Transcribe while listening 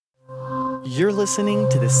You're listening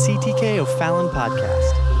to the CTK O'Fallon podcast.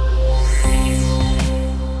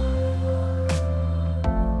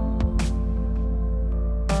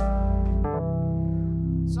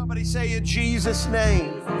 Somebody say in Jesus'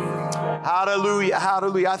 name. Hallelujah,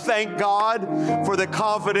 hallelujah. I thank God for the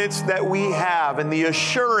confidence that we have and the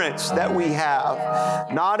assurance that we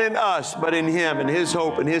have, not in us, but in Him and His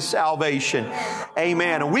hope and His salvation.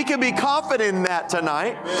 Amen. And we can be confident in that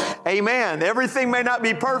tonight. Amen. Everything may not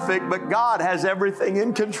be perfect, but God has everything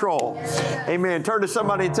in control. Amen. Turn to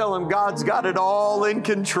somebody and tell them God's got it all in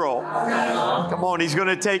control. Come on, He's going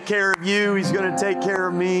to take care of you. He's going to take care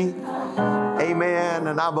of me. Amen.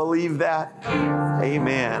 And I believe that.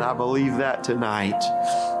 Amen. I believe that tonight.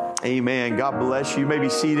 Amen. God bless you. You may be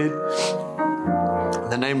seated. In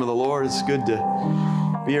the name of the Lord, it's good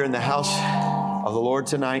to be here in the house of the Lord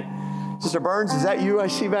tonight. Sister Burns, is that you I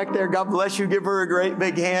see back there? God bless you. Give her a great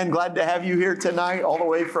big hand. Glad to have you here tonight, all the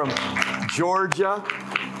way from Georgia.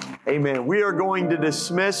 Amen. We are going to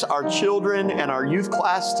dismiss our children and our youth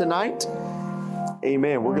class tonight.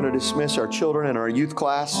 Amen. We're going to dismiss our children and our youth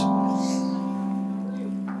class.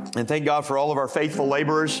 And thank God for all of our faithful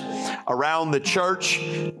laborers around the church.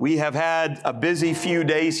 We have had a busy few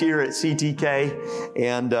days here at CTK.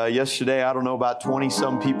 And yesterday, I don't know, about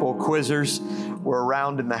 20-some people, quizzers, were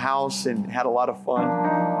around in the house and had a lot of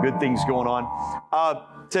fun. Good things going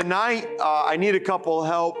on. Tonight, I need a couple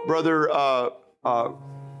help. Brother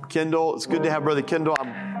Kendall, it's good to have Brother Kendall.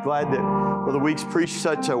 I'm glad that Brother Weeks preached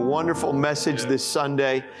such a wonderful message this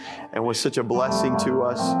Sunday and was such a blessing to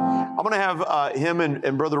us. I'm going to have him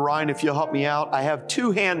and Brother Ryan, if you'll help me out. I have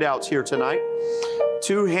two handouts here tonight.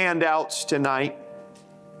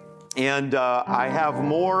 And I have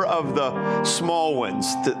more of the small ones.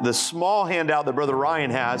 The small handout that Brother Ryan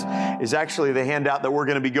has is actually the handout that we're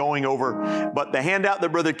going to be going over. But the handout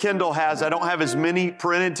that Brother Kendall has, I don't have as many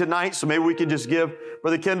printed tonight, so maybe we can just give,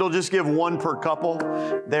 Brother Kendall, just give one per couple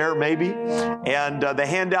there, maybe. And the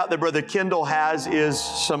handout that Brother Kendall has is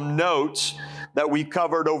some notes that we've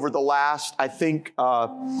covered over the last, I think, 2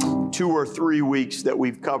 or 3 weeks that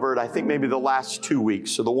we've covered. I think maybe the last 2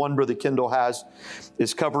 weeks. So the one Brother Kendall has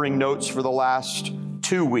is covering notes for the last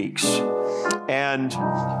 2 weeks. And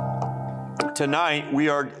tonight we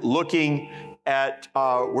are looking at,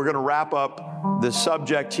 we're going to wrap up the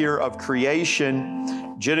subject here of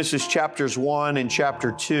creation, Genesis chapters 1 and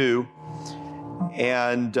chapter 2.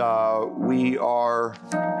 And we are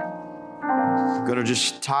going to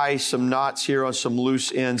just tie some knots here on some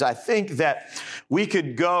loose ends. I think that we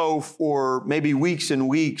could go for maybe weeks and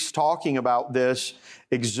weeks talking about this,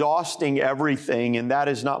 exhausting everything, and that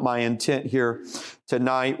is not my intent here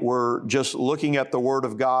tonight. We're just looking at the Word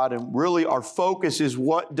of God, and really our focus is,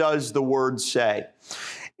 what does the Word say?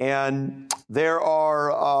 And there are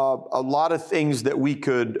a lot of things that we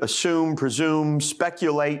could assume, presume,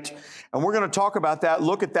 speculate, and we're going to talk about that,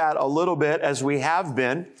 look at that a little bit as we have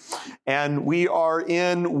been. And we are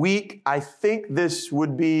in week, I think this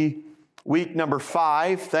would be week number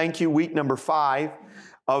 5. Thank you, week number 5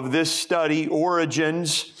 of this study,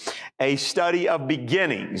 Origins, a study of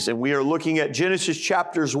beginnings. And we are looking at Genesis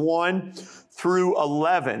chapters 1 through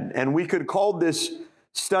 11. And we could call this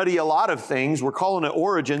study a lot of things. We're calling it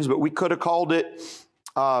Origins, but we could have called it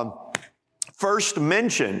First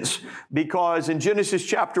Mentions, because in Genesis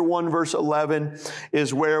chapter 1, verse 11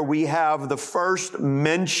 is where we have the first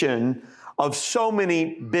mention of so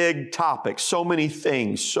many big topics, so many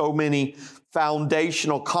things, so many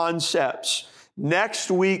foundational concepts.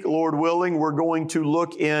 Next week, Lord willing, we're going to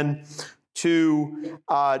look into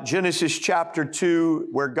Genesis chapter 2,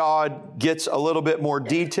 where God gets a little bit more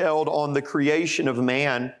detailed on the creation of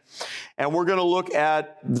man. And we're going to look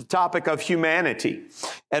at the topic of humanity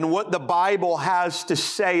and what the Bible has to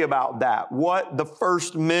say about that, what the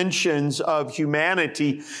first mentions of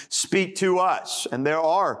humanity speak to us. And there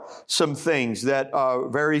are some things that are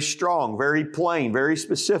very strong, very plain, very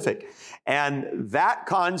specific. And that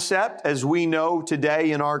concept, as we know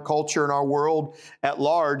today in our culture and our world at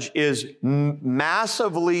large, is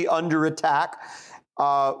massively under attack.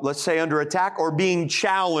 Let's say under attack or being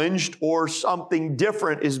challenged, or something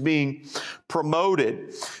different is being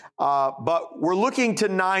promoted. But we're looking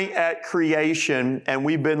tonight at creation, and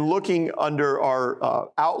we've been looking under our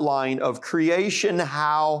outline of creation,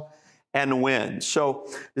 how, and when. So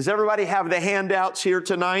does everybody have the handouts here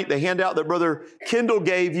tonight? The handout that Brother Kendall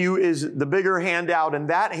gave you is the bigger handout, and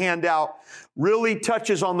that handout really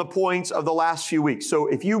touches on the points of the last few weeks. So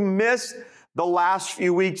if you missed the last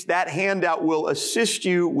few weeks, that handout will assist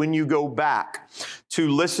you when you go back to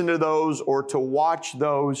listen to those or to watch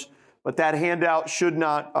those. But that handout should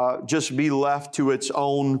not just be left to its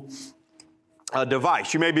own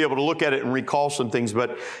device. You may be able to look at it and recall some things,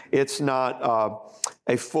 but it's not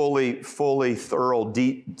a fully thorough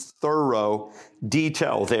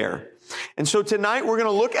detail there. And so tonight we're going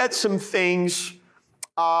to look at some things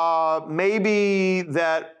maybe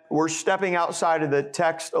that we're stepping outside of the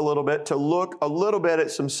text a little bit to look a little bit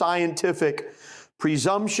at some scientific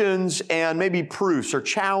presumptions and maybe proofs or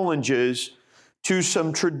challenges to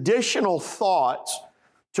some traditional thoughts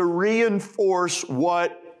to reinforce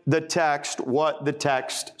what the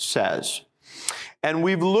text says. And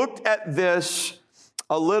we've looked at this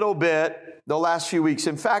a little bit the last few weeks.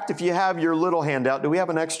 In fact, if you have your little handout, do we have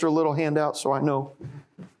an extra little handout so I know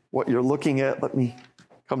what you're looking at? Let me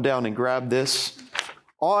come down and grab this.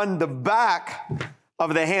 On the back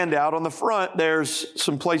of the handout, on the front, there's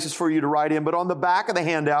some places for you to write in, but on the back of the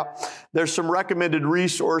handout, there's some recommended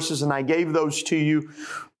resources, and I gave those to you.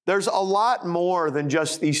 There's a lot more than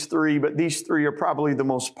just these three, but these three are probably the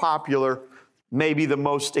most popular, maybe the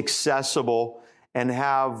most accessible, and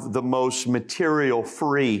have the most material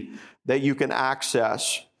free that you can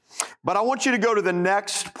access. But I want you to go to the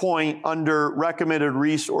next point under recommended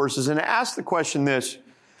resources and ask the question this.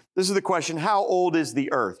 This is the question, how old is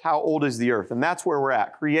the earth? How old is the earth? And that's where we're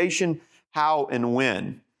at. Creation, how and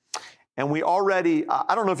when. And we already,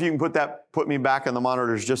 I don't know if you can put me back on the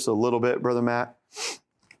monitors just a little bit, Brother Matt.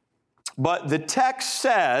 But the text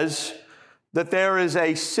says that there is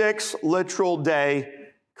a 6 literal day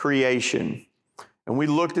creation. And we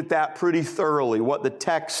looked at that pretty thoroughly, what the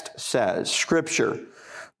text says, Scripture.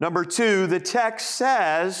 Number 2, the text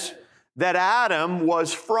says that Adam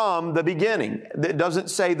was from the beginning. It doesn't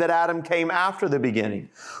say that Adam came after the beginning,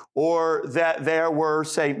 or that there were,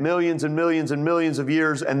 say, millions and millions and millions of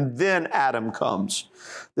years and then Adam comes.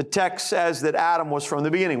 The text says that Adam was from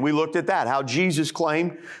the beginning. We looked at that, how Jesus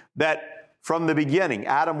claimed that from the beginning,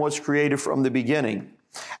 Adam was created from the beginning.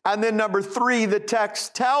 And then number 3, the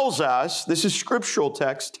text tells us, this is scriptural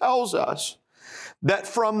text, tells us that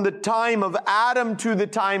from the time of Adam to the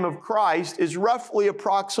time of Christ is roughly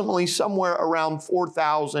approximately somewhere around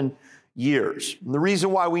 4,000 years. And the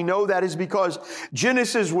reason why we know that is because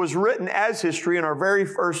Genesis was written as history. In our very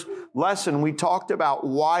first lesson, we talked about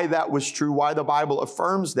why that was true, why the Bible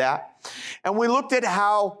affirms that. And we looked at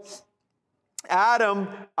how Adam,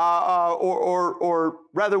 or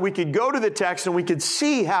rather we could go to the text and we could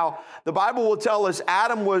see how the Bible will tell us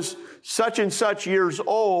Adam was such and such years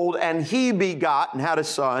old and he begot and had a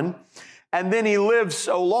son, and then he lived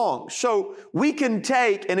so long. So we can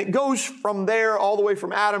take, and it goes from there all the way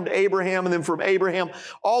from Adam to Abraham, and then from Abraham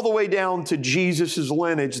all the way down to Jesus'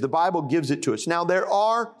 lineage. The Bible gives it to us. Now there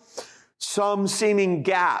are some seeming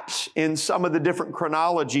gaps in some of the different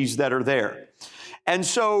chronologies that are there. And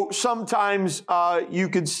so sometimes you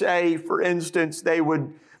could say, for instance, they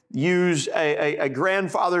would use a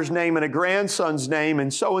grandfather's name and a grandson's name,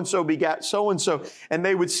 and so begat so-and-so, and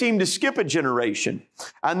they would seem to skip a generation.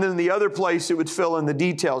 And then the other place, it would fill in the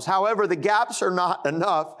details. However, the gaps are not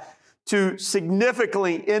enough to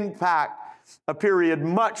significantly impact a period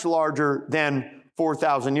much larger than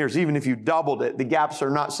 4,000 years. Even if you doubled it, the gaps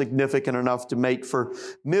are not significant enough to make for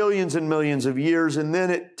millions and millions of years. And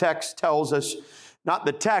then text tells us, not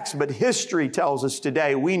the text, but history tells us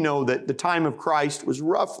today, we know that the time of Christ was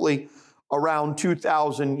roughly around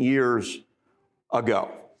 2,000 years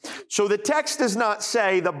ago. So the text does not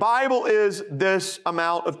say the Bible is this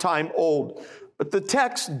amount of time old, but the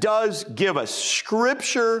text does give us,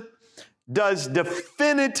 Scripture does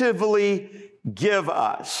definitively give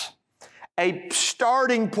us a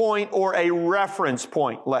starting point or a reference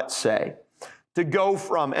point, let's say, to go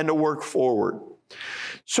from and to work forward.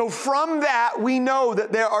 So from that, we know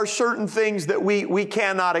that there are certain things that we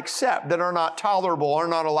cannot accept, that are not tolerable, are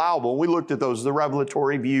not allowable. We looked at those, the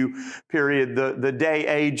revelatory view period, the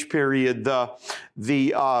day-age period, the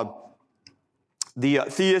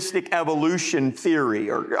theistic evolution theory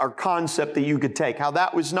or concept that you could take, how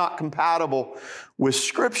that was not compatible with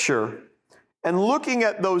Scripture. And looking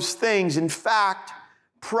at those things, in fact,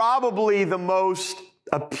 probably the most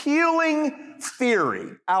appealing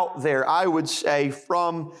theory out there, I would say,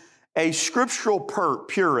 from a scriptural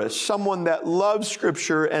purist, someone that loves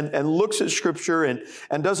Scripture and looks at Scripture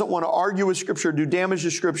and doesn't want to argue with Scripture, do damage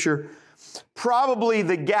to Scripture, probably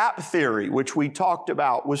the gap theory, which we talked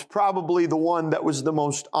about, was probably the one that was the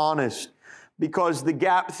most honest, because the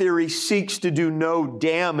gap theory seeks to do no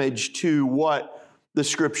damage to what the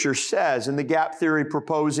Scripture says. And the gap theory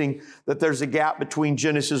proposing that there's a gap between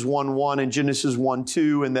Genesis 1:1 and Genesis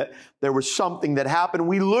 1:2, and that there was something that happened.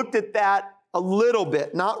 We looked at that a little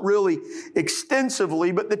bit, not really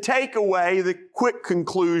extensively, but the takeaway, the quick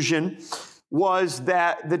conclusion, was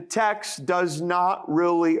that the text does not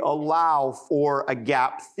really allow for a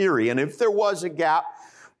gap theory. And if there was a gap,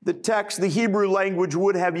 the Hebrew language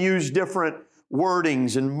would have used different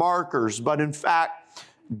wordings and markers. But in fact,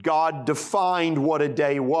 God defined what a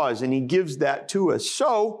day was, and He gives that to us.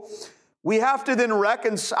 So we have to then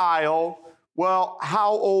reconcile, well,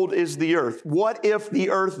 how old is the earth? What if the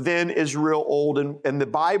earth then is real old? And the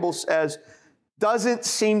Bible says, doesn't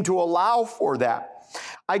seem to allow for that.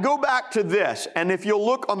 I go back to this, and if you'll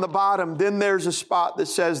look on the bottom, then there's a spot that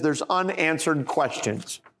says there's unanswered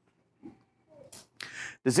questions.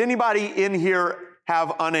 Does anybody in here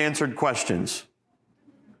have unanswered questions?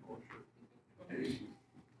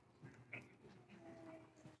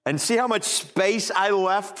 And see how much space I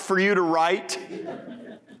left for you to write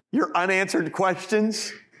your unanswered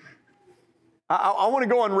questions? I want to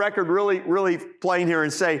go on record really plain here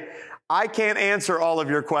and say, I can't answer all of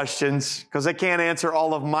your questions because I can't answer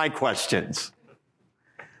all of my questions.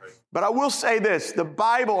 But I will say this, the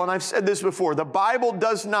Bible, and I've said this before, the Bible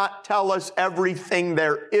does not tell us everything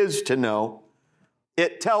there is to know.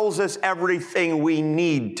 It tells us everything we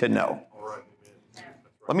need to know.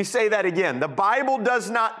 Let me say that again. The Bible does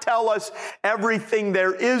not tell us everything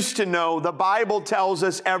there is to know. The Bible tells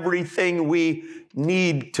us everything we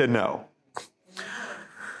need to know.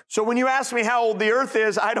 So when you ask me how old the earth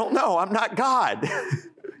is, I don't know. I'm not God.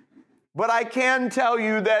 But I can tell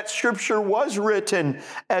you that Scripture was written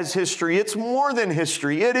as history. It's more than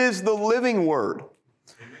history. It is the living Word.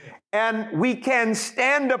 And we can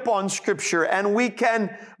stand upon Scripture and we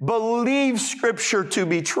can believe Scripture to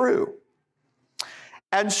be true.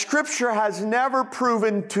 And Scripture has never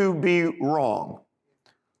proven to be wrong.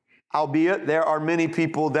 Albeit there are many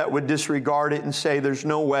people that would disregard it and say there's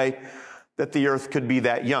no way that the earth could be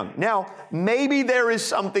that young. Now, maybe there is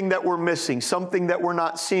something that we're missing, something that we're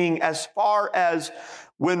not seeing as far as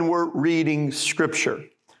when we're reading Scripture.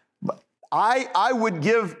 But I would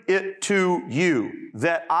give it to you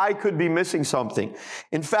that I could be missing something.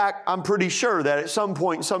 In fact, I'm pretty sure that at some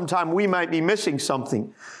point, sometime, we might be missing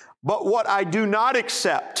something. But what I do not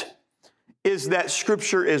accept is that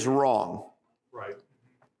Scripture is wrong. Right.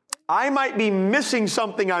 I might be missing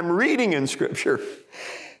something I'm reading in Scripture,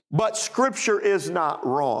 but Scripture is not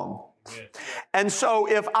wrong. And so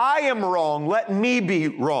if I am wrong, let me be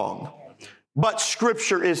wrong. But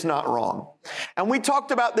Scripture is not wrong. And we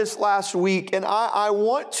talked about this last week, and I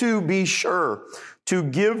want to be sure to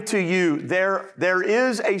give to you, there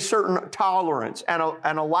is a certain tolerance and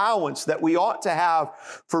an allowance that we ought to have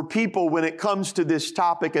for people when it comes to this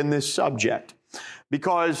topic and this subject.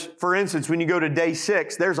 Because, for instance, when you go to day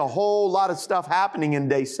 6, there's a whole lot of stuff happening in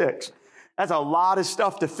day 6. That's a lot of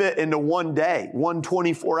stuff to fit into one day, one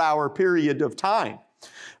 24-hour period of time.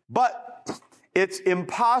 But it's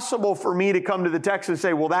impossible for me to come to the text and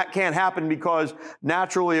say, well, that can't happen because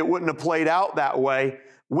naturally it wouldn't have played out that way,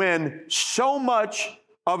 when so much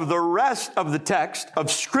of the rest of the text of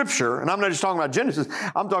Scripture, and I'm not just talking about Genesis,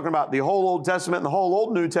 I'm talking about the whole Old Testament and the whole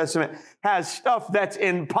Old New Testament, has stuff that's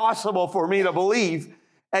impossible for me to believe,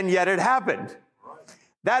 and yet it happened.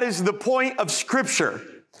 That is the point of Scripture,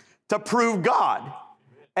 to prove God.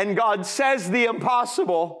 And God says the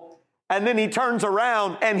impossible, and then He turns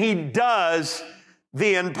around and He does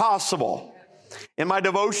the impossible. In my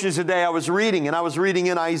devotions today, I was reading in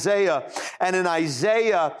Isaiah. And in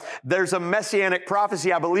Isaiah, there's a messianic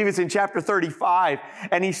prophecy. I believe it's in chapter 35.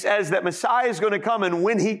 And he says that Messiah is going to come. And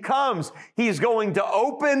when He comes, He's going to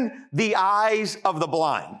open the eyes of the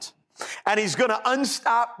blind. And He's going to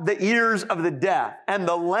unstop the ears of the deaf. And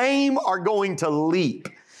the lame are going to leap.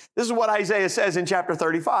 This is what Isaiah says in chapter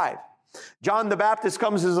 35. John the Baptist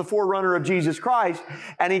comes as a forerunner of Jesus Christ,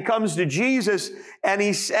 and he comes to Jesus, and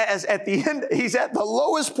he says at the end, he's at the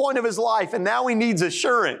lowest point of his life, and now he needs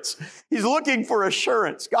assurance. He's looking for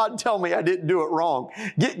assurance. God, tell me I didn't do it wrong.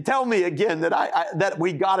 Tell me again that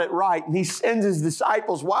we got it right. And he sends his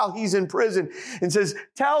disciples while he's in prison and says,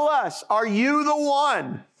 tell us, are you the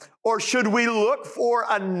one, or should we look for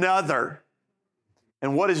another?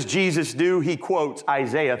 And what does Jesus do? He quotes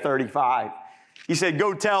Isaiah 35. He said,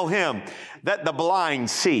 go tell him that the blind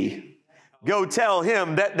see. Go tell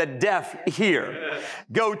him that the deaf hear.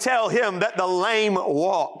 Go tell him that the lame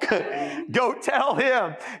walk. Go tell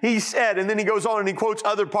him, he said, and then he goes on and he quotes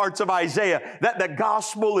other parts of Isaiah, that the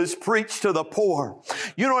gospel is preached to the poor.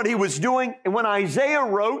 You know what he was doing? And when Isaiah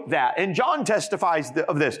wrote that, and John testifies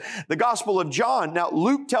of this, the Gospel of John. Now,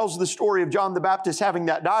 Luke tells the story of John the Baptist having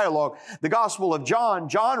that dialogue. The Gospel of John,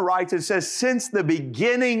 John writes and says, since the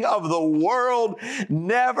beginning of the world,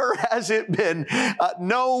 never has it been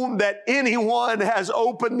known that anyone has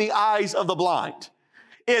opened the eyes of the blind.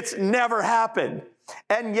 It's never happened.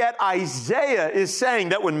 And yet Isaiah is saying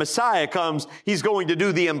that when Messiah comes, he's going to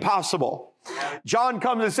do the impossible. John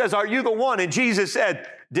comes and says, are you the one? And Jesus said,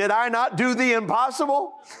 did I not do the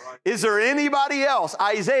impossible? Is there anybody else?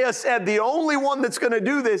 Isaiah said the only one that's going to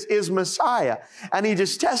do this is Messiah. And he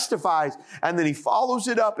just testifies. And then he follows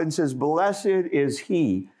it up and says, blessed is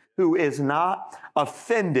he who is not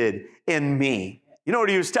offended in me. You know what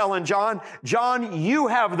he was telling John? John, you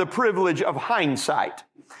have the privilege of hindsight.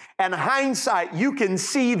 And hindsight, you can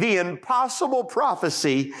see the impossible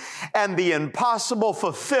prophecy and the impossible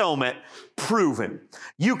fulfillment proven.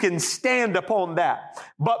 You can stand upon that.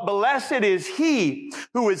 But blessed is he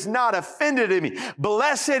who is not offended in me.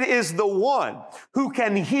 Blessed is the one who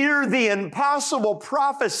can hear the impossible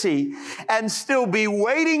prophecy and still be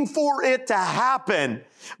waiting for it to happen,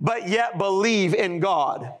 but yet believe in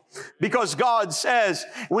God. Because God says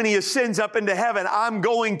when he ascends up into heaven, I'm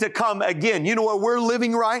going to come again. You know where we're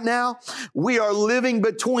living right now? We are living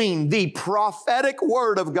between the prophetic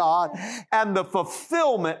word of God and the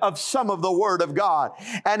fulfillment of some of the word of God.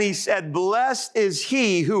 And he said, blessed is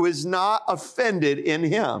he who is not offended in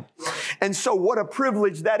him. And so what a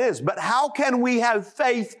privilege that is. But how can we have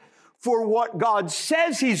faith for what God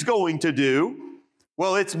says he's going to do?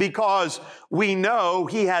 Well, it's because we know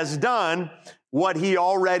he has done what he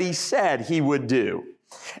already said he would do.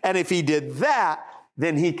 And if he did that,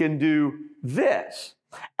 then he can do this.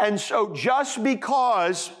 And so just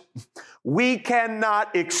because we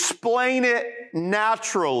cannot explain it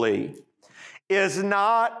naturally is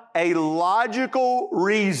not a logical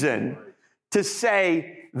reason to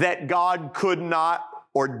say that God could not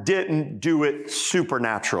or didn't do it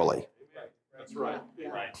supernaturally. That's right.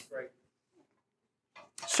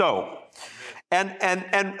 So,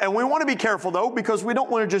 and we want to be careful, though, because we don't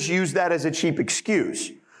want to just use that as a cheap excuse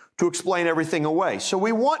to explain everything away. So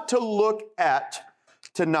we want to look at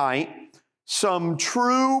tonight some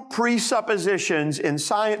true presuppositions in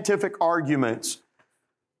scientific arguments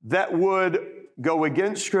that would go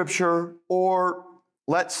against Scripture, or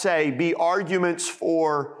let's say be arguments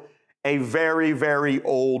for a very, very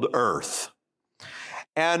old earth.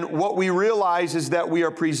 And what we realize is that we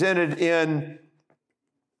are presented in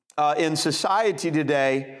society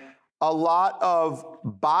today a lot of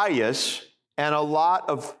bias and a lot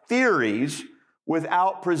of theories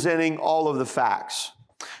without presenting all of the facts.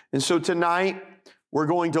 And so tonight we're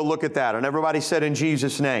going to look at that. And everybody said in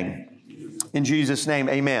Jesus' name. In Jesus' name,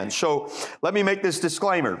 amen. So let me make this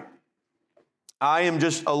disclaimer. I am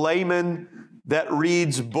just a layman that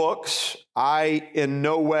reads books. I in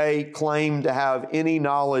no way claim to have any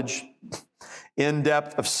knowledge in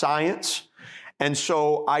depth of science. And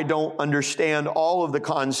so I don't understand all of the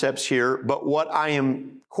concepts here, but what I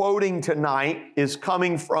am quoting tonight is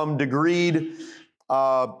coming from degreed,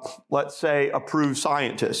 let's say, approved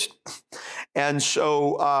scientists. And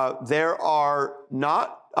so there are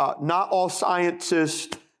not all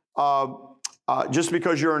scientists, just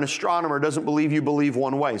because you're an astronomer doesn't believe you believe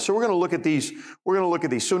one way. So we're going to look at these.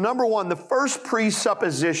 So number one, the first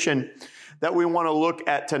presupposition that we want to look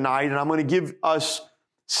at tonight, and I'm going to give us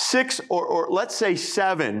 6 or let's say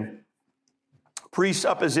 7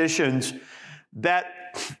 presuppositions that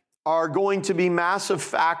are going to be massive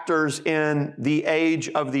factors in the age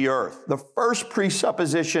of the earth. The first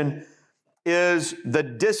presupposition is the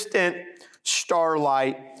distant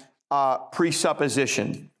starlight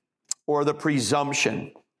presupposition or the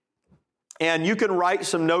presumption. And you can write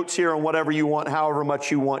some notes here on whatever you want, however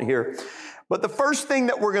much you want here. But the first thing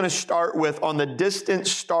that we're going to start with on the distant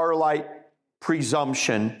starlight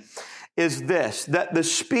presumption is this, that the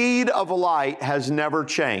speed of light has never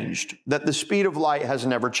changed. That the speed of light has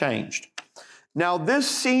never changed. Now, this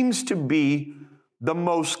seems to be the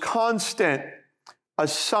most constant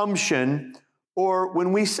assumption, or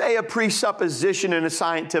when we say a presupposition in a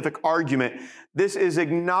scientific argument, this is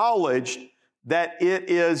acknowledged that it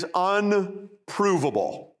is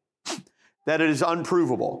unprovable. That it is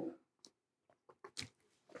unprovable.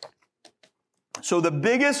 So the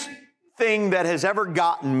biggest thing that has ever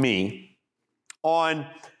gotten me on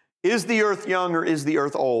is the earth young or is the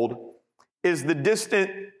earth old is the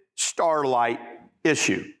distant starlight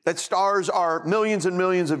issue. That stars are millions and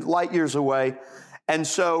millions of light years away. And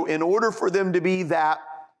so in order for them to be that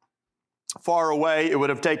far away, it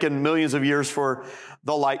would have taken millions of years for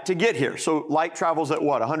the light to get here. So light travels at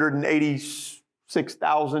what?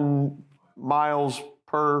 186,000 miles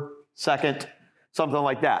per second. Something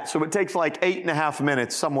like that. So it takes like 8.5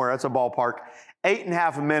 minutes somewhere. That's a ballpark.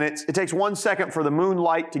 8.5 minutes. It takes 1 second for the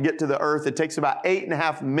moonlight to get to the earth. It takes about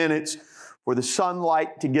 8.5 minutes for the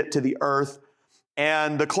sunlight to get to the earth.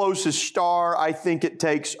 And the closest star, I think it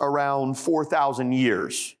takes around 4,000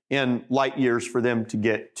 years in light years for them to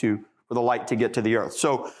get to, for the light to get to the earth.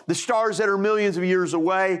 So the stars that are millions of years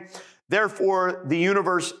away, therefore the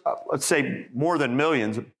universe, let's say more than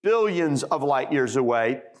millions, billions of light years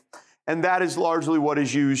away. And that is largely what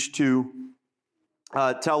is used to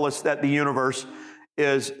tell us that the universe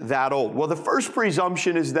is that old. Well, the first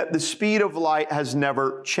presumption is that the speed of light has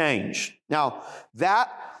never changed. Now,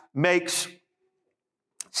 that makes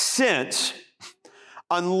sense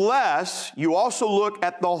unless you also look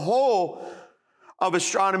at the whole of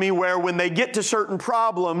astronomy, where when they get to certain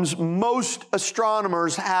problems, most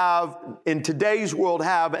astronomers have, in today's world,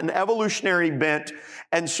 have an evolutionary bent.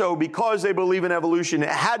 And so because they believe in evolution, it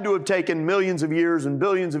had to have taken millions of years and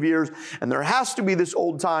billions of years, and there has to be this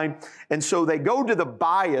old time. And so they go to the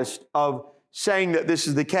bias of saying that this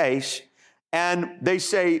is the case, and they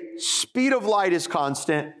say speed of light is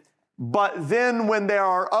constant. But then when there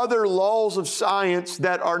are other laws of science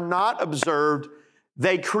that are not observed,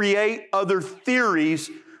 they create other theories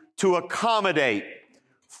to accommodate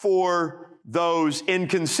for those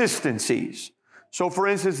inconsistencies. So for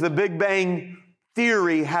instance, the Big Bang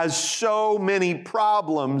theory has so many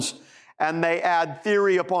problems, and they add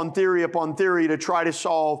theory upon theory upon theory to try to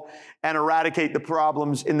solve and eradicate the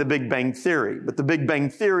problems in the Big Bang theory. But the Big Bang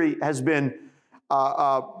theory has been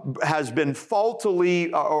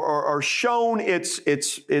faultily or shown its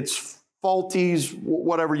faulties,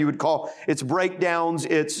 whatever you would call its breakdowns,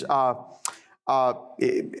 its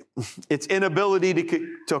inability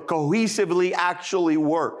to cohesively actually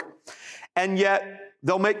work. And yet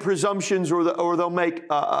they'll make presumptions or they'll make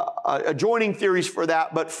adjoining theories for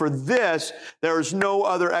that. But for this, there is no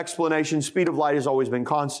other explanation. Speed of light has always been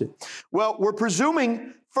constant. Well, we're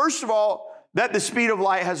presuming, first of all, that the speed of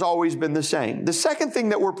light has always been the same. The second thing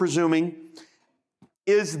that we're presuming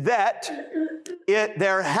is that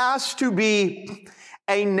there has to be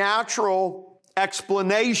a natural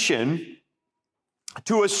explanation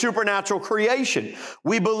to a supernatural creation.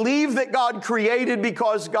 We believe that God created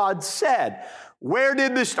because God said. Where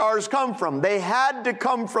did the stars come from? They had to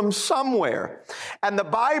come from somewhere. And the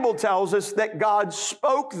Bible tells us that God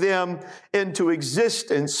spoke them into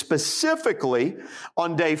existence specifically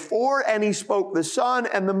on day 4, and He spoke the sun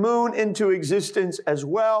and the moon into existence as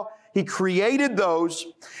well. He created those,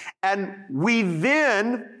 and we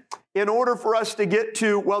then, in order for us to get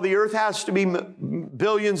to, well, the earth has to be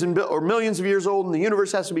billions or millions of years old, and the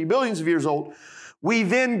universe has to be billions of years old, we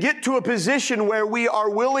then get to a position where we are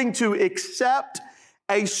willing to accept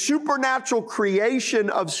a supernatural creation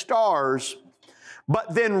of stars,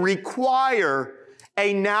 but then require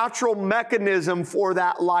a natural mechanism for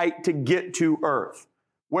that light to get to earth.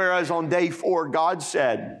 Whereas on day 4, God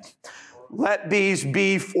said, let these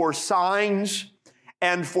be for signs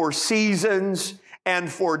and for seasons and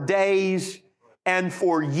for days and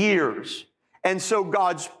for years. And so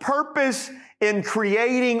God's purpose in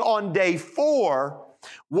creating on day 4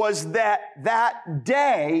 was that that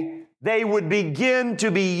day they would begin to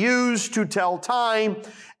be used to tell time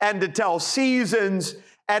and to tell seasons.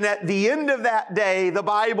 And at the end of that day, the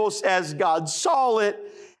Bible says God saw it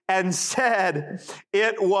and said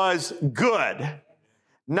it was good.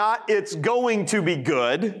 Not it's going to be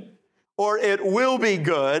good or it will be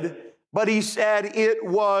good, but He said it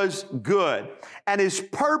was good. And His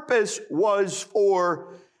purpose was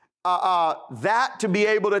for that to be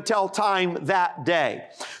able to tell time that day.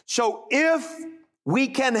 So if we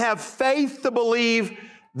can have faith to believe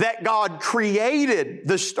that God created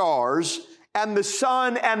the stars and the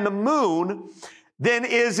sun and the moon, then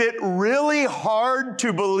is it really hard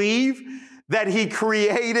to believe that He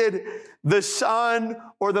created the sun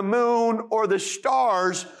or the moon or the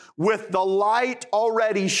stars with the light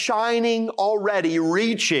already shining, already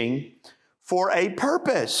reaching for a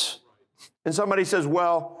purpose? And somebody says,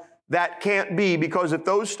 well, that can't be, because if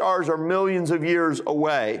those stars are millions of years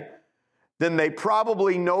away, then they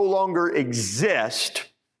probably no longer exist,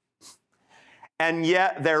 and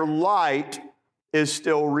yet their light is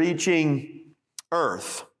still reaching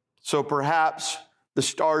Earth. So perhaps the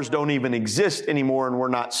stars don't even exist anymore and we're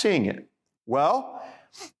not seeing it. Well,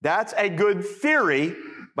 that's a good theory,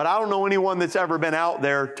 but I don't know anyone that's ever been out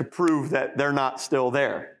there to prove that they're not still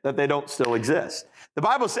there, that they don't still exist. The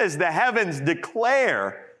Bible says the heavens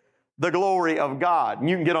declare the glory of God. And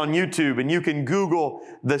you can get on YouTube and you can Google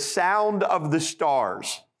the sound of the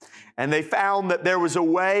stars. And they found that there was a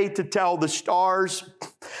way to tell the stars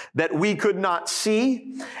that we could not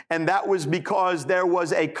see, and that was because there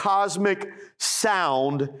was a cosmic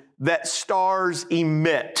sound that stars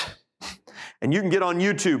emit. And you can get on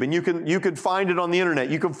YouTube and you can find it on the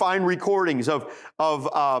internet. You can find recordings of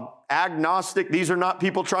agnostic. These are not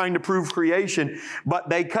people trying to prove creation, but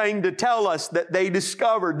they came to tell us that they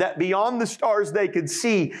discovered that beyond the stars they could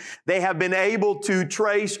see, they have been able to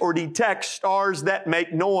trace or detect stars that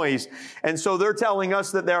make noise. And so they're telling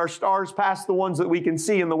us that there are stars past the ones that we can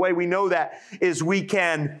see. And the way we know that is we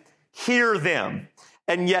can hear them.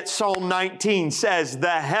 And yet Psalm 19 says,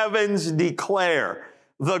 the heavens declare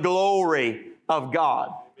the glory of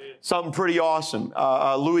God. Something pretty awesome.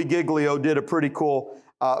 Louis Giglio did a pretty cool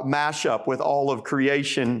mashup with all of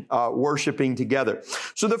creation worshiping together.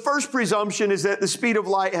 So the first presumption is that the speed of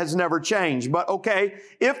light has never changed. But okay,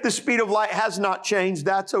 if the speed of light has not changed,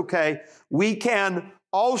 that's okay. We can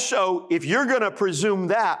also, if you're going to presume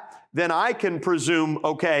that, then I can presume,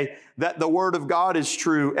 okay, that the Word of God is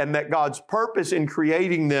true and that God's purpose in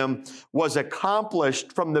creating them was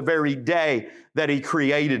accomplished from the very day that He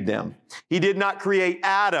created them. He did not create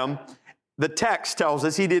Adam. The text tells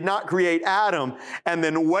us He did not create Adam and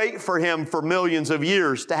then wait for him for millions of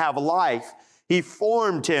years to have life. He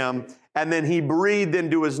formed him and then He breathed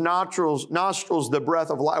into his nostrils the breath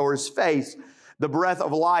of life, or his face, the breath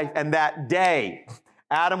of life. And that day,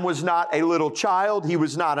 Adam was not a little child. He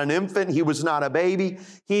was not an infant. He was not a baby.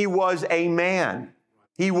 He was a man.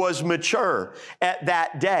 He was mature at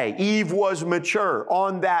that day. Eve was mature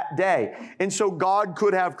on that day. And so God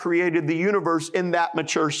could have created the universe in that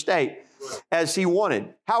mature state as He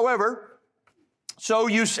wanted. However, so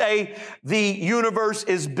you say the universe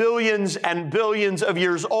is billions and billions of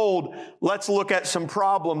years old. Let's look at some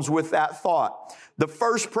problems with that thought. The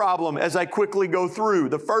first problem, as I quickly go through,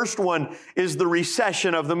 the first one is the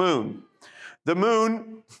recession of the moon. The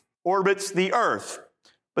moon orbits the earth,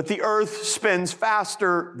 but the earth spins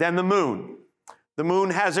faster than the moon. The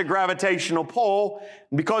moon has a gravitational pull,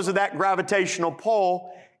 and because of that gravitational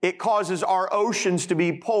pull, it causes our oceans to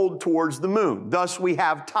be pulled towards the moon. Thus, we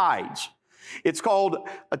have tides. It's called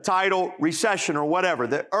a tidal recession or whatever.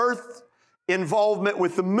 The earth involvement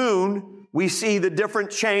with the moon, we see the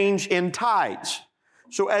different change in tides.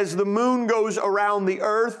 So as the moon goes around the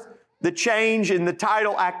earth, the change in the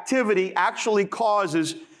tidal activity actually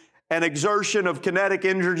causes an exertion of kinetic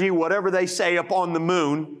energy, whatever they say, upon the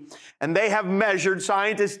moon. And they have measured,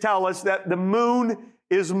 scientists tell us that the moon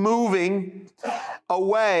is moving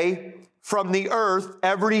away from the earth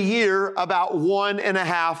every year about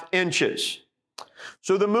 1.5 inches.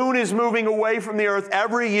 So the moon is moving away from the earth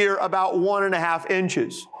every year about 1.5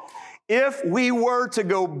 inches. If we were to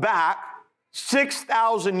go back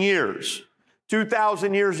 6,000 years,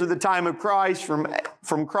 2,000 years of the time of Christ,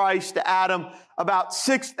 from Christ to Adam, about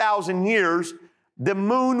 6,000 years, the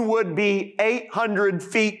moon would be 800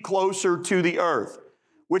 feet closer to the earth,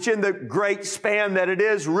 which in the great span that it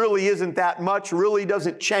is really isn't that much, really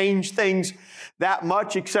doesn't change things that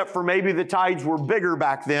much, except for maybe the tides were bigger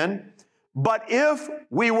back then. But if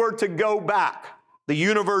we were to go back, the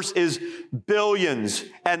universe is billions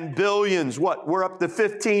and billions. We're up to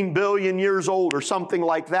 15 billion years old or something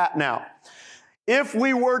like that now. If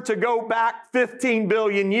we were to go back 15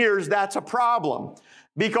 billion years, that's a problem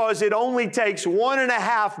because it only takes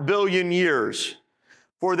 1.5 billion years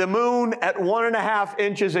for the moon at 1.5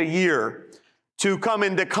 inches a year to come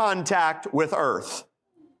into contact with Earth.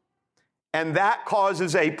 And that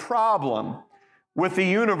causes a problem with the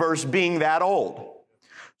universe being that old.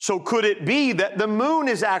 So could it be that the moon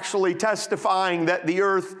is actually testifying that the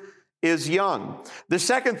earth is young? The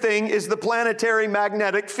second thing is the planetary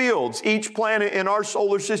magnetic fields. Each planet in our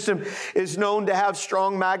solar system is known to have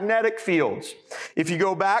strong magnetic fields. If you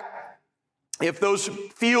go back, if those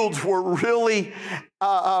fields were really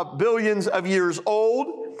billions of years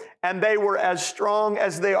old and they were as strong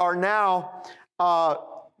as they are now,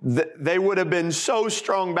 they would have been so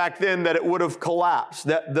strong back then that it would have collapsed.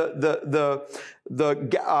 That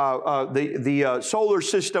the solar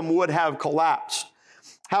system would have collapsed.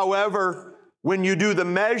 However, when you do the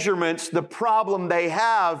measurements, the problem they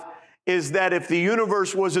have is that if the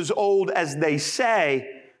universe was as old as they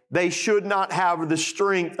say, they should not have the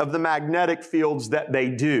strength of the magnetic fields that they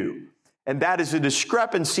do. And that is a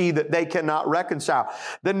discrepancy that they cannot reconcile.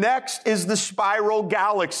 The next is the spiral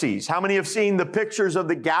galaxies. How many have seen the pictures of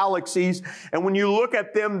the galaxies? And when you look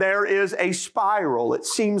at them, there is a spiral. It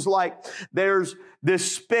seems like there's this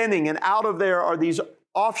spinning, and out of there are these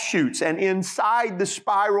offshoots, and inside the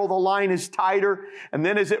spiral, the line is tighter, and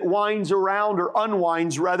then as it winds around, or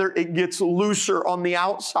unwinds rather, it gets looser on the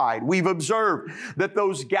outside. We've observed that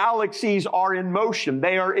those galaxies are in motion.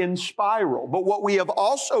 They are in spiral. But what we have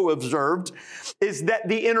also observed is that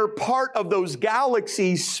the inner part of those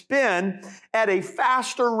galaxies spin at a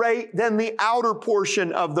faster rate than the outer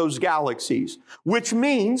portion of those galaxies, which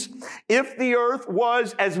means if the earth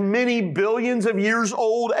was as many billions of years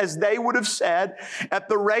old as they would have said, at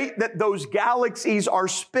the rate that those galaxies are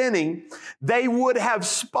spinning, they would have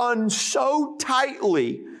spun so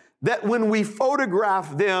tightly that when we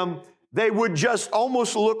photograph them, they would just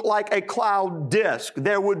almost look like a cloud disk.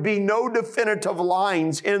 There would be no definitive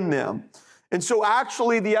lines in them. And so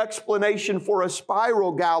actually the explanation for a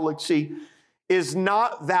spiral galaxy is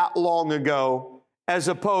not that long ago as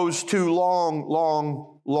opposed to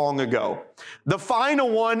long ago. The final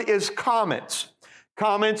one is comets.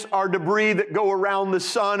 Comets are debris that go around the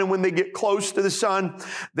sun, and when they get close to the sun,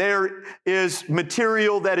 there is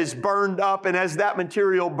material that is burned up, and as that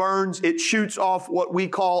material burns, it shoots off what we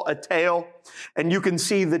call a tail, and you can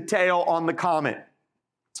see the tail on the comet.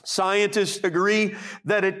 Scientists agree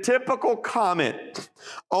that a typical comet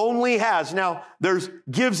only has, now there's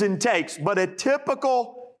gives and takes, but a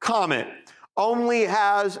typical comet only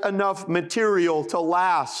has enough material to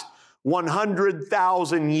last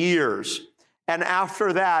 100,000 years. And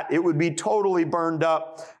after that, it would be totally burned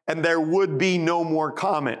up and there would be no more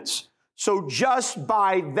comets. So just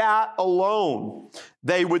by that alone,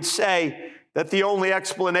 they would say that the only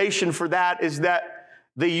explanation for that is that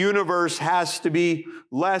the universe has to be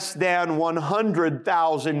less than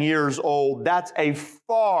 100,000 years old. That's a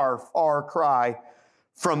far cry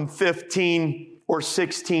from 15 or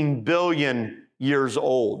 16 billion years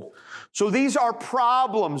old. So these are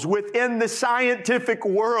problems within the scientific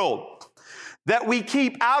world that we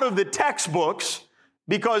keep out of the textbooks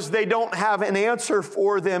because they don't have an answer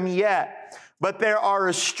for them yet. But there are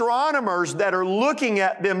astronomers that are looking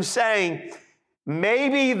at them saying,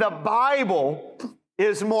 maybe the Bible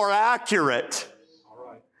is more accurate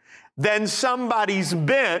than somebody's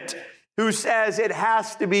bent who says it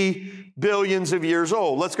has to be billions of years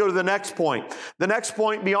old. Let's go to the next point. The next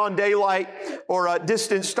point beyond daylight or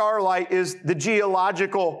distant starlight is the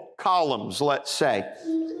geological columns, let's say.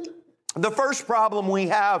 The first problem we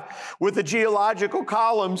have with the geological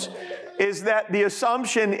columns is that the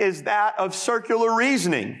assumption is that of circular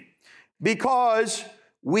reasoning, because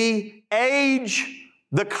we age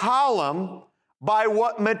the column by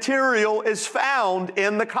what material is found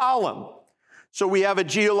in the column. So we have a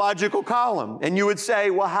geological column, and you would say,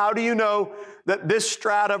 well, how do you know that this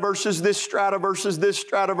strata versus this strata versus this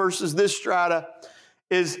strata versus this strata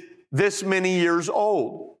is this many years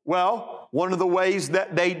old? Well, one of the ways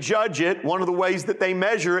that they judge it, one of the ways that they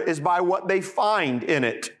measure it is by what they find in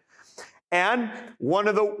it. And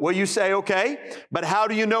you say, okay, but how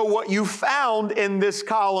do you know what you found in this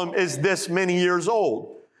column is this many years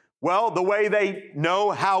old? Well, the way they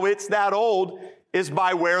know how it's that old is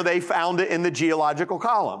by where they found it in the geological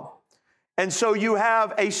column. And so you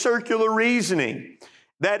have a circular reasoning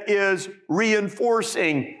that is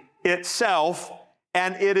reinforcing itself,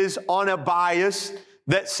 and it is on a bias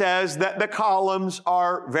that says that the columns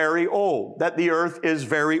are very old, that the earth is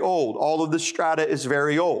very old. All of the strata is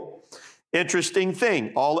very old. Interesting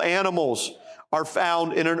thing, all animals are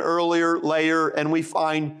found in an earlier layer, and we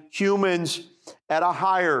find humans at a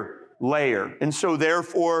higher layer. And so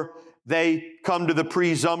therefore, they come to the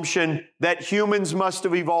presumption that humans must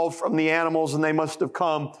have evolved from the animals, and they must have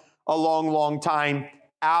come a long time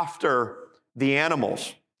after the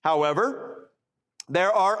animals. However,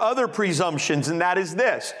 there are other presumptions, and that is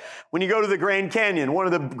this. When you go to the Grand Canyon, one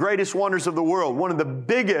of the greatest wonders of the world, one of the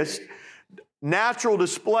biggest natural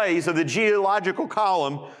displays of the geological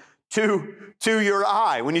column to your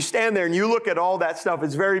eye. When you stand there and you look at all that stuff,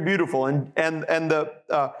 it's very beautiful. And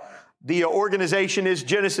the organization is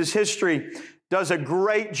Genesis History, does a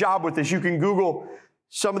great job with this. You can Google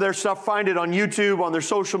some of their stuff, find it on YouTube, on their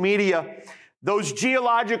social media. Those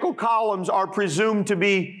geological columns are presumed to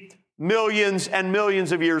be millions and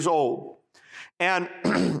millions of years old. And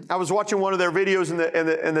I was watching one of their videos,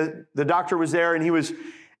 and the doctor was there, and he was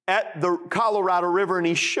at the Colorado River, and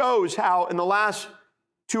he shows how in the last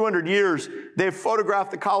 200 years, they've photographed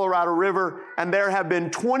the Colorado River, and there have been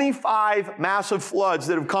 25 massive floods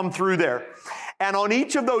that have come through there. And on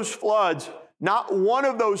each of those floods, not one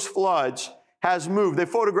of those floods has moved. They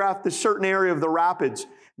photographed a certain area of the rapids.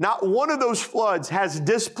 Not one of those floods has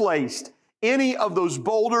displaced any of those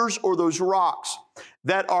boulders or those rocks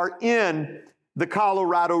that are in the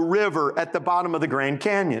Colorado River at the bottom of the Grand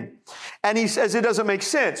Canyon. And he says it doesn't make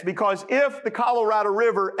sense because if the Colorado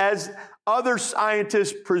River, as other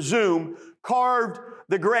scientists presume, carved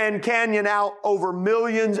the Grand Canyon out over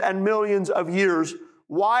millions and millions of years,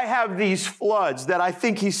 why have these floods that I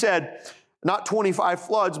think he said, not 25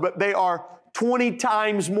 floods, but they are 20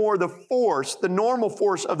 times more the force, the normal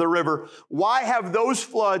force of the river? Why have those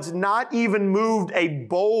floods not even moved a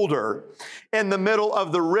boulder in the middle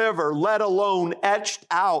of the river, let alone etched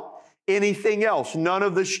out anything else? None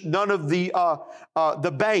of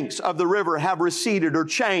the banks of the river have receded or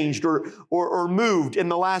changed or moved in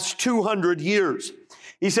the last 200 years.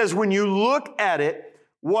 He says when you look at it,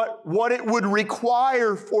 what it would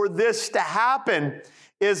require for this to happen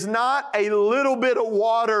is not a little bit of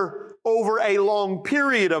water over a long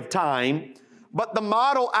period of time, but the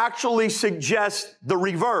model actually suggests the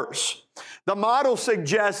reverse. The model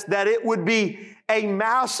suggests that it would be a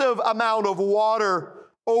massive amount of water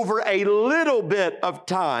over a little bit of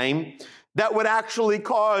time that would actually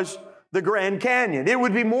cause the Grand Canyon. It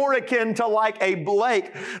would be more akin to like a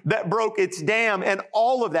lake that broke its dam and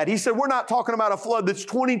all of that. He said, we're not talking about a flood that's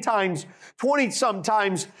 20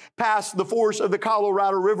 sometimes past the force of the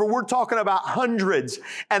Colorado River. We're talking about hundreds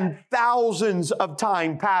and thousands of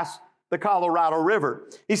times past the Colorado River.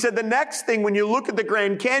 He said, the next thing, when you look at the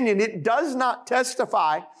Grand Canyon, it does not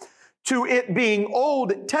testify to it being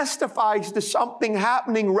old. It testifies to something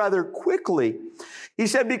happening rather quickly. He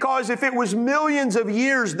said, because if it was millions of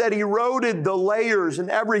years that eroded the layers and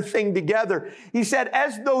everything together, he said,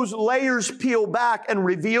 as those layers peel back and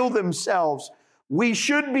reveal themselves, we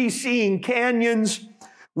should be seeing canyons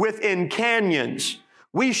within canyons.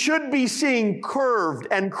 We should be seeing curved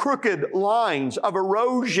and crooked lines of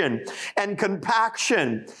erosion and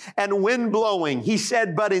compaction and wind blowing. He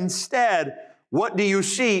said, but instead, what do you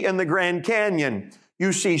see in the Grand Canyon?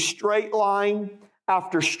 You see straight line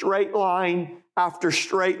after straight line after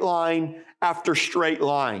straight line after straight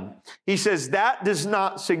line. He says that does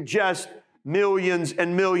not suggest millions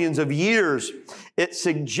and millions of years. It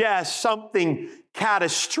suggests something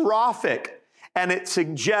catastrophic, and it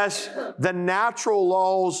suggests the natural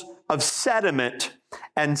laws of sediment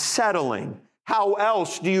and settling. How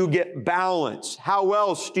else do you get balance? How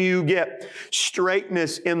else do you get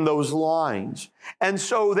straightness in those lines? And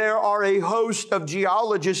so there are a host of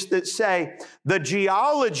geologists that say the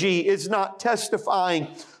geology is not testifying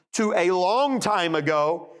to a long time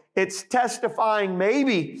ago. It's testifying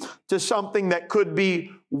maybe to something that could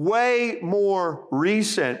be way more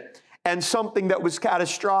recent and something that was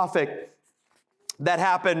catastrophic that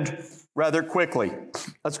happened rather quickly.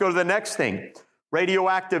 Let's go to the next thing.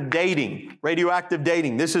 Radioactive dating. Radioactive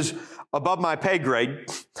dating. This is above my pay grade,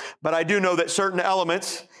 but I do know that certain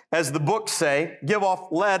elements, as the books say, give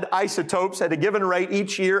off lead isotopes at a given rate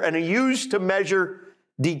each year and are used to measure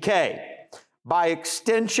decay. By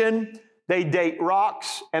extension, they date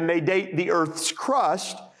rocks and they date the Earth's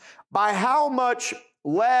crust by how much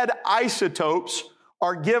lead isotopes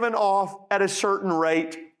are given off at a certain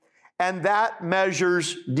rate, and that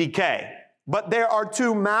measures decay. But there are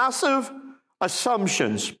two massive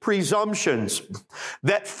presumptions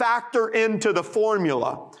that factor into the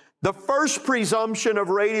formula. The first presumption of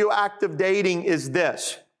radioactive dating is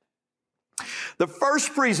this. The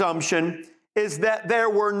first presumption is that there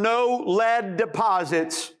were no lead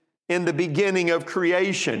deposits in the beginning of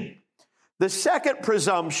creation. The second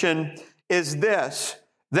presumption is this,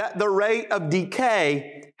 that the rate of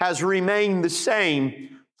decay has remained the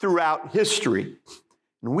same throughout history.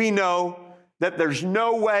 And we know that there's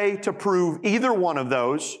no way to prove either one of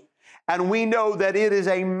those, and we know that it is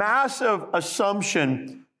a massive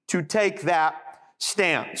assumption to take that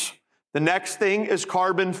stance. The next thing is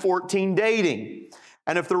carbon-14 dating.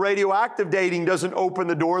 And if the radioactive dating doesn't open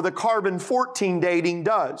the door, the carbon-14 dating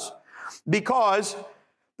does. Because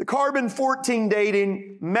the carbon-14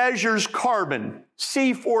 dating measures carbon,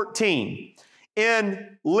 C14,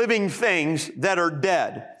 in living things that are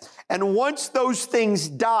dead. And once those things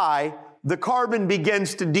die, the carbon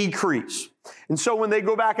begins to decrease. And so when they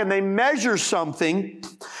go back and they measure something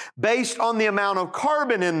based on the amount of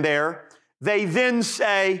carbon in there, they then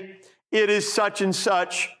say it is such and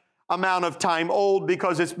such amount of time old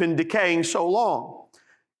because it's been decaying so long.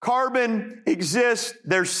 Carbon exists,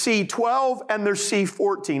 there's C12 and there's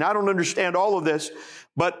C14. I don't understand all of this,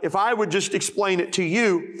 but if I would just explain it to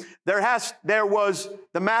you, the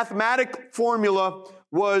mathematic formula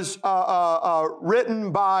was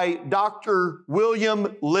written by Dr.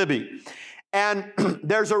 William Libby. And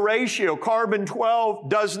there's a ratio. Carbon-12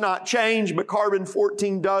 does not change, but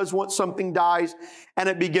carbon-14 does once something dies and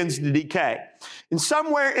it begins to decay. And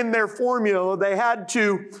somewhere in their formula, they had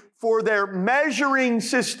to, for their measuring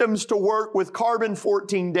systems to work with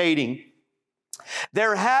carbon-14 dating,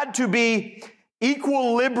 There had to be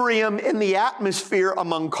equilibrium in the atmosphere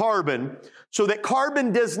among carbon so that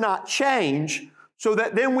carbon does not change, so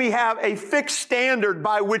that then we have a fixed standard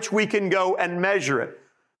by which we can go and measure it.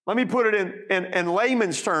 Let me put it in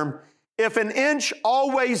layman's term. If an inch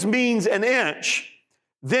always means an inch,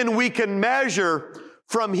 then we can measure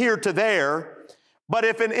from here to there. But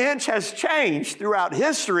if an inch has changed throughout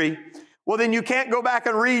history, well, then you can't go back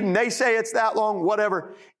and read, and they say it's that long,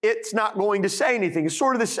 whatever. It's not going to say anything. It's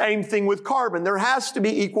sort of the same thing with carbon. There has to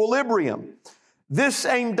be equilibrium. This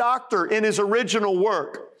same doctor in his original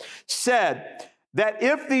work said that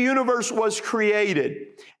if the universe was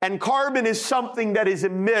created and carbon is something that is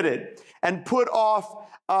emitted and put off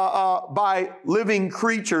by living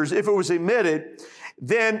creatures, if it was emitted,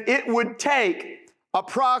 then it would take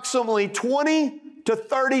approximately 20 to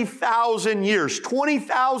 30,000 years,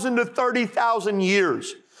 20,000 to 30,000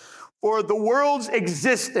 years for the world's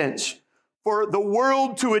existence, for the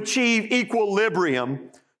world to achieve equilibrium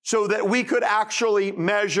so that we could actually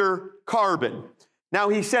measure carbon. Now,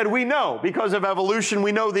 he said, we know because of evolution,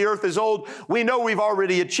 we know the earth is old. We know we've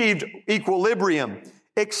already achieved equilibrium,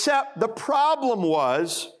 except the problem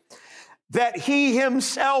was that he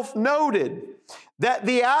himself noted that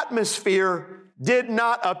the atmosphere did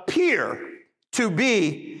not appear to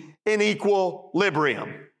be in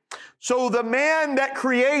equilibrium. So the man that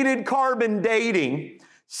created carbon dating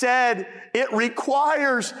said it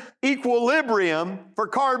requires equilibrium for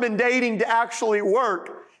carbon dating to actually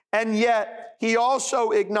work, and yet he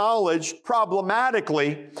also acknowledged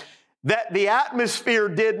problematically that the atmosphere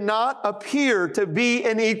did not appear to be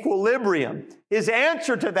in equilibrium. His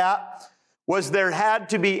answer to that was there had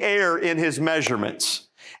to be error in his measurements,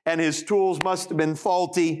 and his tools must have been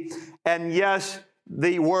faulty. And yes,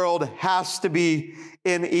 the world has to be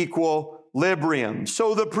in equilibrium.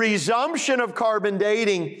 So the presumption of carbon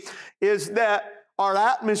dating is that our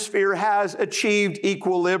atmosphere has achieved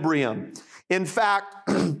equilibrium. In fact,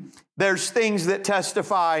 there's things that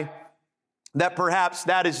testify that perhaps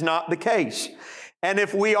that is not the case. And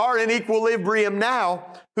if we are in equilibrium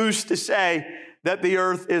now, who's to say that the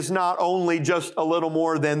earth is not only just a little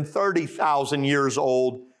more than 30,000 years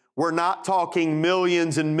old? We're not talking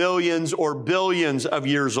millions and millions or billions of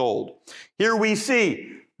years old. Here we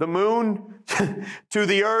see the moon to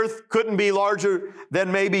the earth couldn't be larger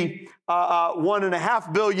than maybe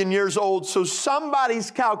 1.5 billion years old. So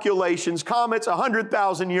somebody's calculations, comets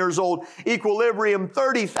 100,000 years old, equilibrium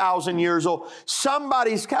 30,000 years old.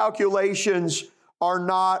 Somebody's calculations are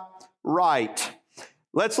not right.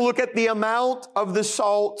 Let's look at the amount of the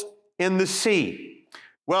salt in the sea.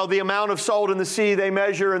 Well, the amount of salt in the sea they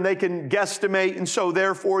measure and they can guesstimate, and so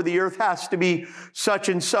therefore the earth has to be such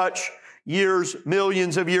and such years,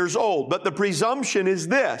 millions of years old. But the presumption is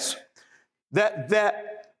this, that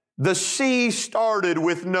the sea started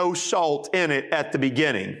with no salt in it at the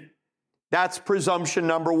beginning. That's presumption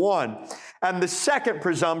number one. And the second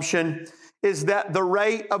presumption is that the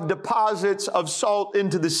rate of deposits of salt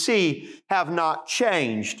into the sea have not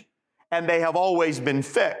changed, and they have always been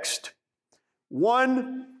fixed.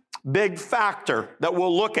 One big factor that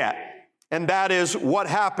we'll look at, and that is what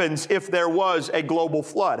happens if there was a global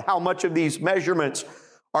flood. How much of these measurements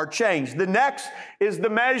are changed? The next is the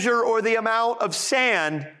measure or the amount of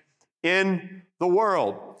sand in the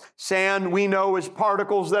world. Sand, we know, is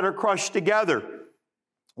particles that are crushed together.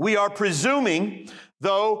 We are presuming,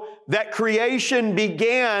 though, that creation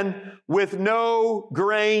began with no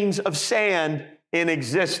grains of sand in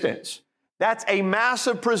existence. That's a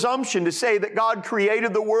massive presumption to say that God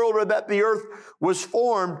created the world or that the earth was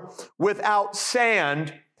formed without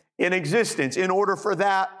sand in existence in order for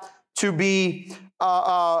that to be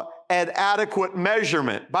an adequate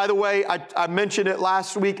measurement. By the way, I mentioned it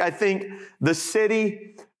last week. I think the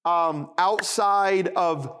city outside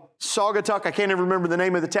of Saugatuck, I can't even remember the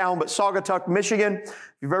name of the town, but Saugatuck, Michigan. If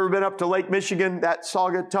you've ever been up to Lake Michigan, that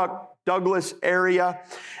Saugatuck, Douglas area,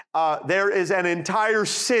 there is an entire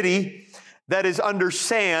city that is under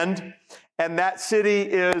sand, and that city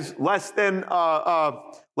is less than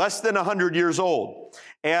 100 years old.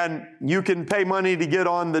 And you can pay money to get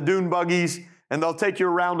on the dune buggies, and they'll take you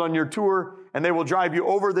around on your tour, and they will drive you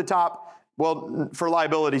over the top. Well, for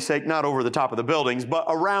liability's sake, not over the top of the buildings, but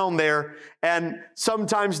around there. And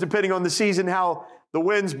sometimes, depending on the season, how the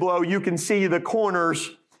winds blow, you can see the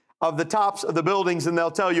corners of the tops of the buildings, and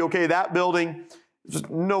they'll tell you, okay, that building,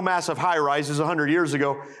 no massive high rises 100 years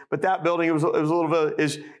ago, but that building it was a little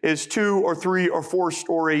bit is 2 or 3 or 4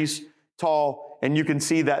 stories tall, and you can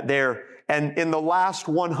see that there. And in the last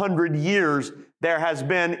 100 years, there has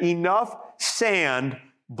been enough sand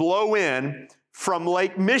blow in from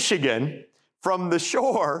Lake Michigan, from the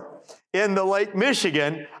shore, in the Lake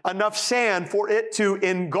Michigan, enough sand for it to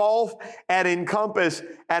engulf and encompass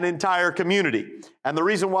an entire community. And the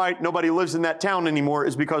reason why nobody lives in that town anymore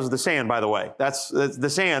is because of the sand, by the way. That's the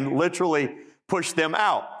sand literally pushed them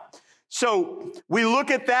out. So we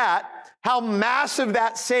look at that, how massive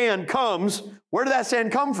that sand comes. Where did that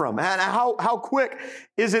sand come from? And how quick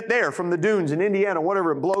is it there from the dunes in Indiana,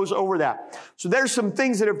 whatever, it blows over that. So there's some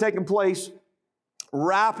things that have taken place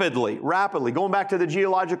rapidly. Going back to the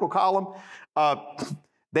geological column,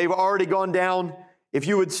 they've already gone down. If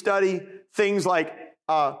you would study things like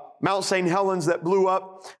Mount St. Helens that blew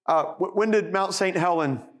up, when did Mount St.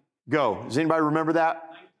 Helen go? Does anybody remember that?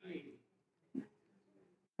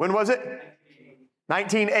 When was it?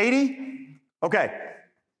 1980? Okay.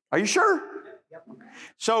 Are you sure? Yep.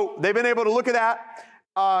 So they've been able to look at that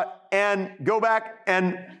and go back,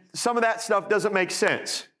 and some of that stuff doesn't make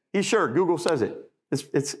sense. He's sure. Google says it.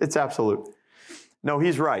 It's absolute. No,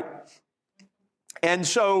 he's right. And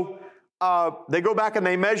so they go back and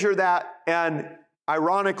they measure that, and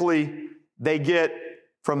ironically, they get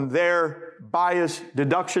from their biased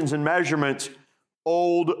deductions and measurements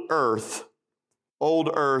old Earth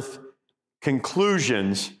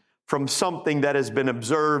conclusions from something that has been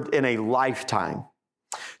observed in a lifetime.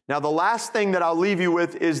 Now, the last thing that I'll leave you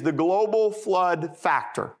with is the global flood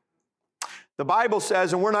factor. The Bible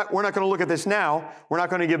says, and we're not going to look at this now, we're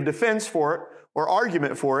not going to give defense for it or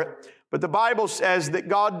argument for it, but the Bible says that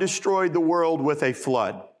God destroyed the world with a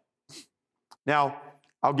flood. Now,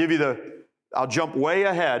 I'll jump way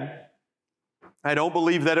ahead. I don't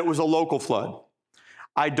believe that it was a local flood.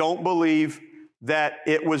 I don't believe that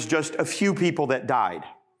it was just a few people that died.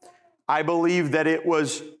 I believe that it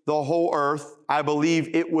was the whole earth. I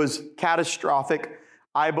believe it was catastrophic.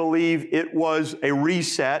 I believe it was a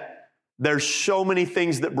reset. There's so many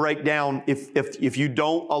things that break down if you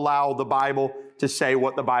don't allow the Bible to say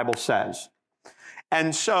what the Bible says.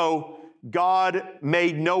 And so God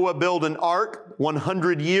made Noah build an ark,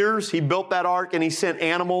 100 years. He built that ark and he sent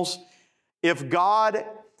animals. If God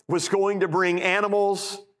was going to bring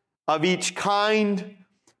animals of each kind,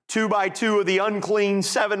 2 by 2 of the unclean,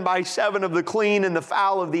 7 by 7 of the clean, and the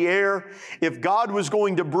fowl of the air, if God was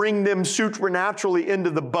going to bring them supernaturally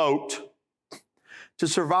into the boat to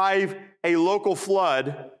survive a local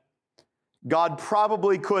flood, God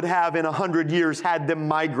probably could have in 100 years had them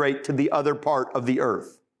migrate to the other part of the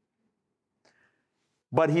earth.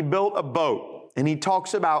 But he built a boat, and he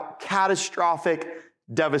talks about catastrophic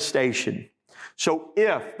devastation. So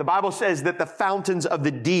if the Bible says that the fountains of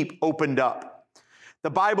the deep opened up, the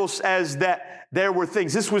Bible says that there were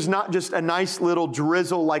things. This was not just a nice little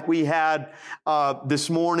drizzle like we had this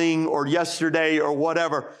morning or yesterday or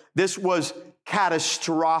whatever. This was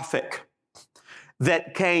catastrophic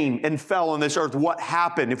that came and fell on this earth. What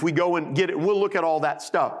happened? If we go and get it, we'll look at all that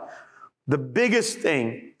stuff. The biggest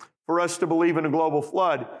thing for us to believe in a global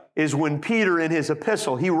flood is when Peter in his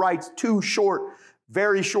epistle, he writes 2 short,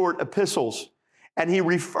 very short epistles, and he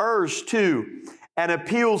refers to and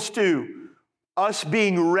appeals to us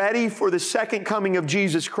being ready for the second coming of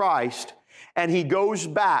Jesus Christ, and he goes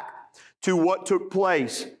back to what took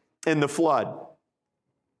place in the flood.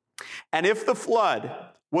 And if the flood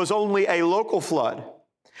was only a local flood,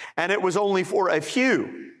 and it was only for a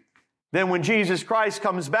few, then when Jesus Christ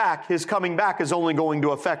comes back, his coming back is only going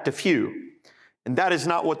to affect a few. And that is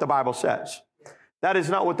not what the Bible says. That is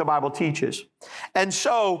not what the Bible teaches. And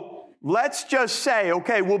so, let's just say,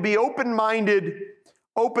 okay, we'll be open-minded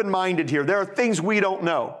here. There are things we don't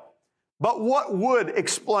know. But what would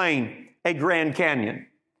explain a Grand Canyon?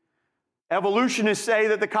 Evolutionists say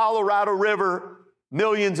that the Colorado River,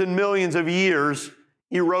 millions and millions of years,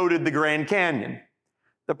 eroded the Grand Canyon.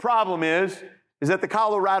 The problem is that the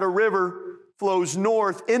Colorado River flows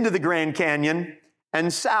north into the Grand Canyon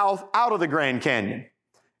and south out of the Grand Canyon.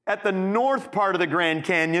 At the north part of the Grand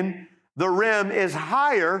Canyon, the rim is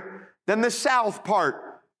higher than the south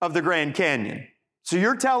part of the Grand Canyon. So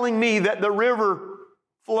you're telling me that the river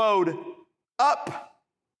flowed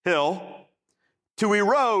uphill to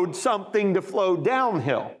erode something to flow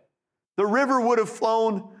downhill. The river would have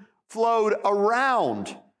flowed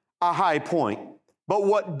around a high point. But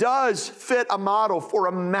what does fit a model for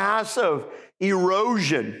a massive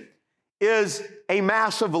erosion is a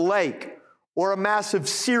massive lake or a massive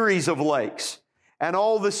series of lakes. And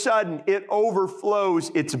all of a sudden, it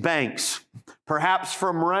overflows its banks, perhaps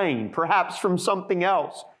from rain, perhaps from something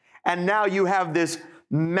else. And now you have this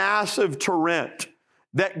massive torrent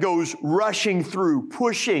that goes rushing through,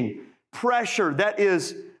 pushing pressure that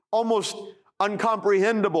is almost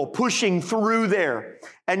uncomprehendable, pushing through there.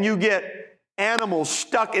 And you get animals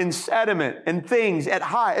stuck in sediment and things at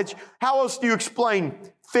height. How else do you explain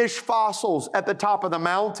fish fossils at the top of the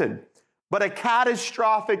mountain? But a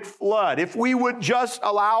catastrophic flood. If we would just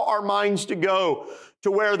allow our minds to go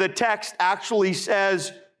to where the text actually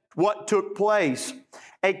says what took place,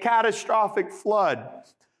 a catastrophic flood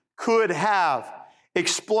could have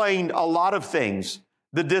explained a lot of things.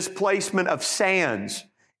 The displacement of sands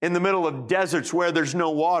in the middle of deserts where there's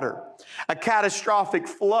no water. A catastrophic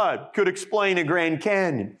flood could explain a Grand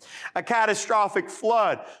Canyon. A catastrophic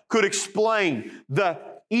flood could explain the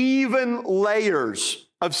even layers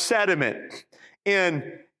of sediment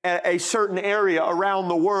in a certain area around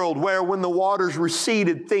the world where when the waters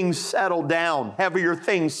receded, things settle down. Heavier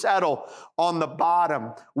things settle on the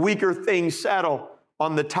bottom. Weaker things settle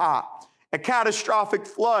on the top. A catastrophic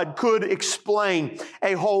flood could explain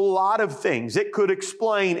a whole lot of things. It could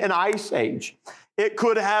explain an ice age. It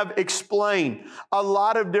could have explained a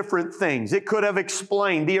lot of different things. It could have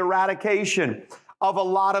explained the eradication of a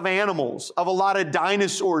lot of animals, of a lot of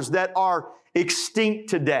dinosaurs that are extinct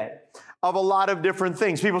today, of a lot of different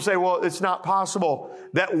things. People say, well, it's not possible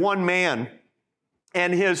that one man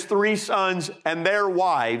and his 3 sons and their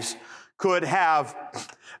wives could have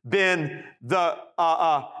been the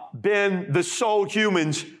sole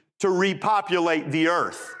humans to repopulate the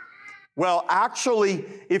earth. Well, actually,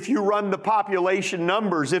 if you run the population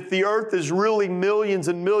numbers, if the earth is really millions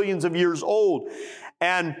and millions of years old,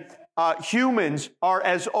 and humans are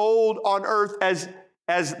as old on earth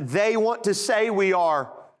as they want to say we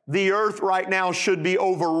are, the earth right now should be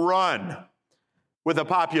overrun with a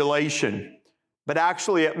population. But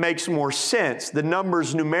actually, it makes more sense. The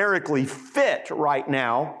numbers numerically fit right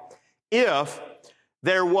now if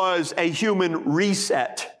there was a human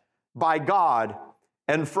reset by God,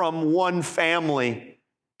 and from one family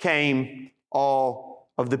came all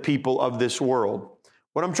of the people of this world.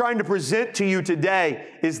 What I'm trying to present to you today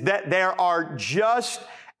is that there are just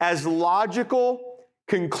as logical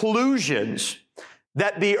conclusions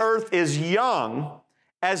that the earth is young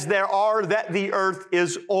as there are that the earth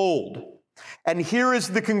is old. And here is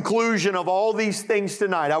the conclusion of all these things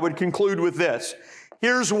tonight. I would conclude with this.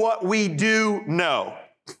 Here's what we do know,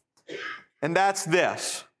 and that's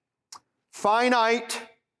this. Finite,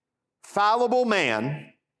 fallible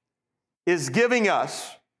man is giving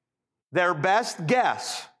us their best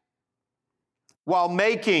guess while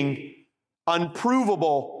making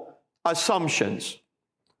unprovable assumptions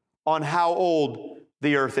on how old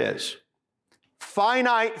the earth is.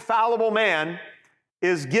 Finite, fallible man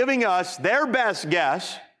is giving us their best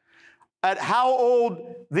guess at how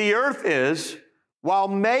old the earth is while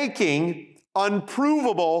making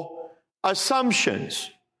unprovable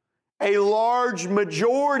assumptions. A large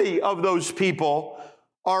majority of those people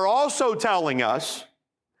are also telling us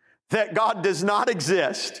that God does not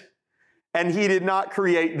exist and He did not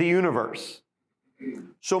create the universe.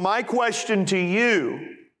 So my question to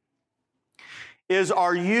you is,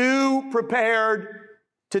 are you prepared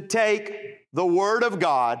to take the Word of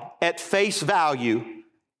God at face value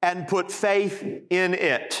and put faith in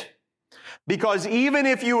it? Because even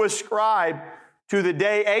if you ascribe to the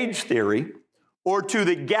day-age theory or to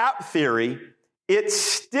the gap theory, it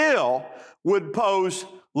still would pose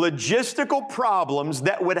logistical problems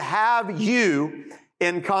that would have you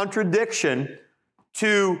in contradiction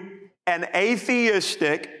to an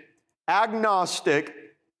atheistic, agnostic,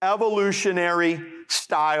 evolutionary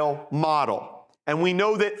style model. And we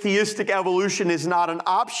know that theistic evolution is not an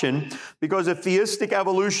option, because if theistic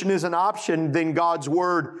evolution is an option, then God's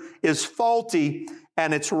word is faulty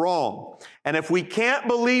and it's wrong. And if we can't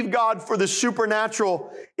believe God for the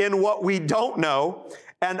supernatural in what we don't know,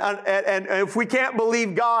 and if we can't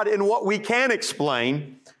believe God in what we can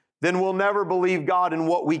explain, then we'll never believe God in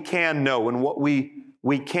what we can know and what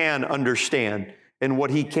we can understand and what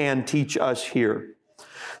He can teach us here.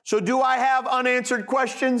 So do I have unanswered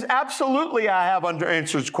questions? Absolutely, I have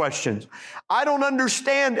unanswered questions. I don't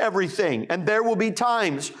understand everything, and there will be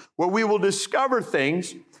times where we will discover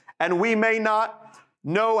things and we may not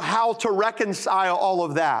know how to reconcile all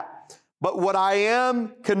of that. But what I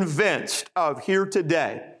am convinced of here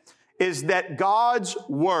today is that God's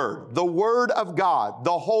Word, the Word of God,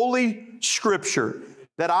 the Holy Scripture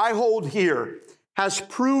that I hold here, has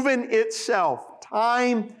proven itself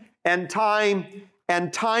time and time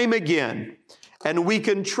and time again, and we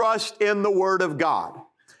can trust in the Word of God.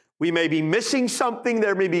 We may be missing something.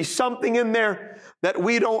 There may be something in there that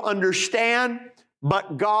we don't understand,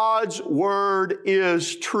 but God's Word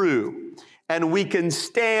is true, and we can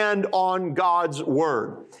stand on God's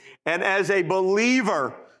Word. And as a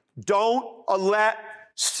believer, don't let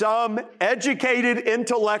some educated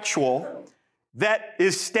intellectual that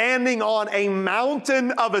is standing on a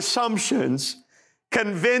mountain of assumptions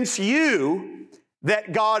convince you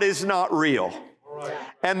that God is not real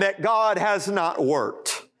and that God has not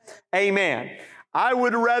worked. Amen. I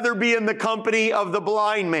would rather be in the company of the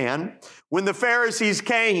blind man when the Pharisees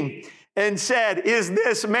came and said, "Is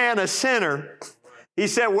this man a sinner?" He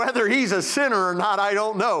said, "Whether he's a sinner or not, I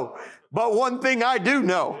don't know. But one thing I do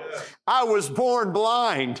know, I was born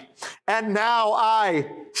blind and now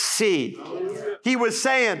I see." He was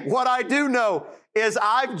saying, what I do know is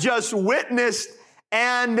I've just witnessed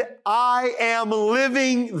and I am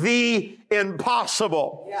living the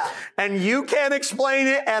impossible. And you can't explain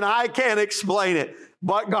it and I can't explain it,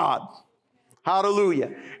 but God.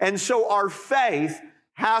 Hallelujah. And so our faith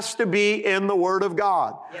has to be in the Word of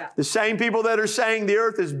God. The same people that are saying the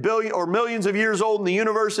earth is billion or millions of years old and the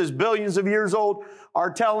universe is billions of years old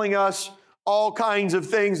are telling us all kinds of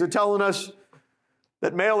things. They're telling us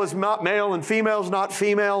that male is not male and female is not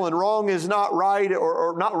female and wrong is not right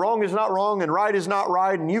or not wrong is not wrong and right is not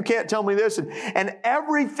right and you can't tell me this. And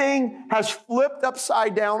everything has flipped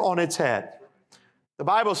upside down on its head. The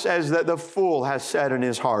Bible says that the fool has said in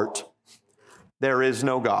his heart, "There is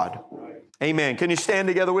no God." Amen. Can you stand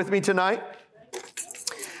together with me tonight?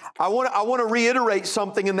 I want to reiterate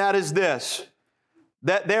something, and that is this,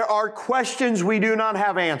 that there are questions we do not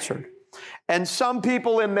have answered. And some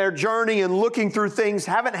people in their journey and looking through things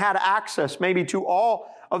haven't had access maybe to all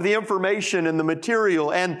of the information and the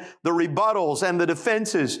material and the rebuttals and the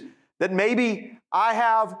defenses that maybe I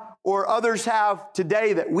have or others have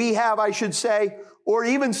today, that we have, I should say, or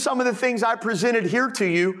even some of the things I presented here to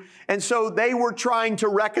you. And so they were trying to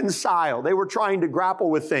reconcile. They were trying to grapple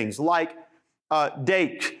with things like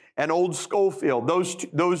Dake and Old Schofield.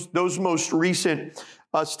 Those most recent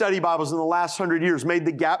study Bibles in the last 100 years made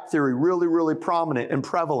the gap theory really, really prominent and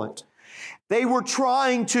prevalent. They were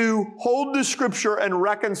trying to hold the Scripture and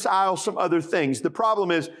reconcile some other things. The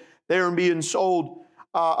problem is they were being sold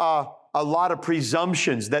a lot of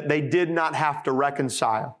presumptions that they did not have to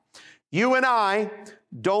reconcile. You and I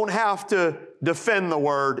don't have to defend the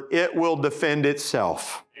Word. It will defend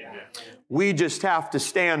itself. Amen. We just have to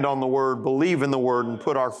stand on the Word, believe in the Word, and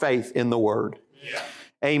put our faith in the Word. Yeah.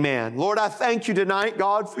 Amen. Lord, I thank you tonight,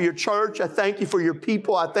 God, for your church. I thank you for your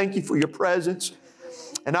people. I thank you for your presence.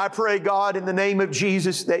 And I pray, God, in the name of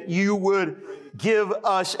Jesus, that you would give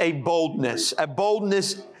us a boldness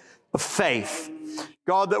of faith.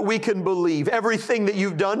 God, that we can believe everything that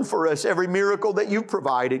you've done for us, every miracle that you've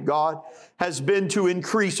provided, God, has been to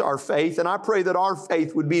increase our faith. And I pray that our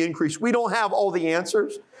faith would be increased. We don't have all the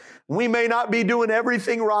answers. We may not be doing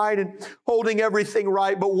everything right and holding everything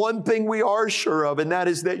right, but one thing we are sure of, and that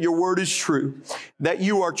is that your word is true, that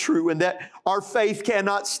you are true, and that our faith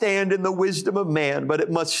cannot stand in the wisdom of man, but it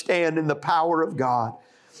must stand in the power of God.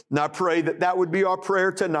 And I pray that that would be our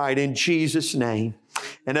prayer tonight in Jesus' name.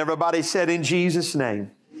 And everybody said, in Jesus'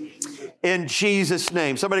 name. In Jesus'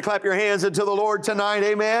 name. Somebody clap your hands unto the Lord tonight.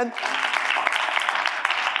 Amen.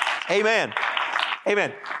 Amen.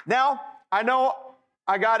 Amen. Now, I know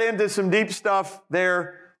I got into some deep stuff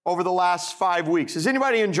there over the last 5 weeks. Is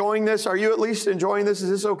anybody enjoying this? Are you at least enjoying this? Is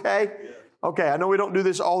this okay? Okay, I know we don't do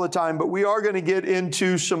this all the time, but we are going to get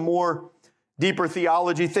into some more deeper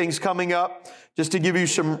theology things coming up. Just to give you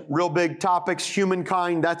some real big topics,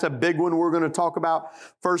 humankind, that's a big one we're going to talk about.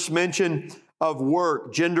 First mention of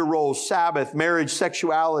work, gender roles, Sabbath, marriage,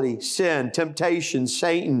 sexuality, sin, temptation,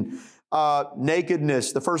 Satan,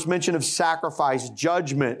 nakedness, the first mention of sacrifice,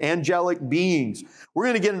 judgment, angelic beings. We're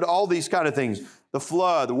going to get into all these kind of things. The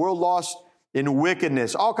flood, the world lost in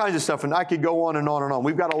wickedness, all kinds of stuff. And I could go on and on and on.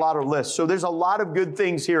 We've got a lot of lists. So there's a lot of good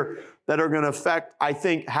things here that are going to affect, I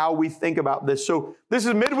think, how we think about this. So this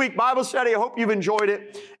is Midweek Bible Study. I hope you've enjoyed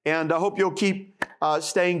it. And I hope you'll keep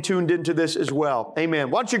staying tuned into this as well.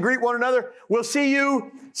 Amen. Why don't you greet one another? We'll see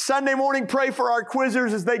you Sunday morning. Pray for our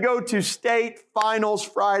quizzers as they go to state finals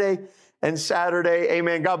Friday and Saturday.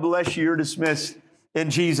 Amen. God bless you. You're dismissed in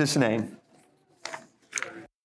Jesus' name.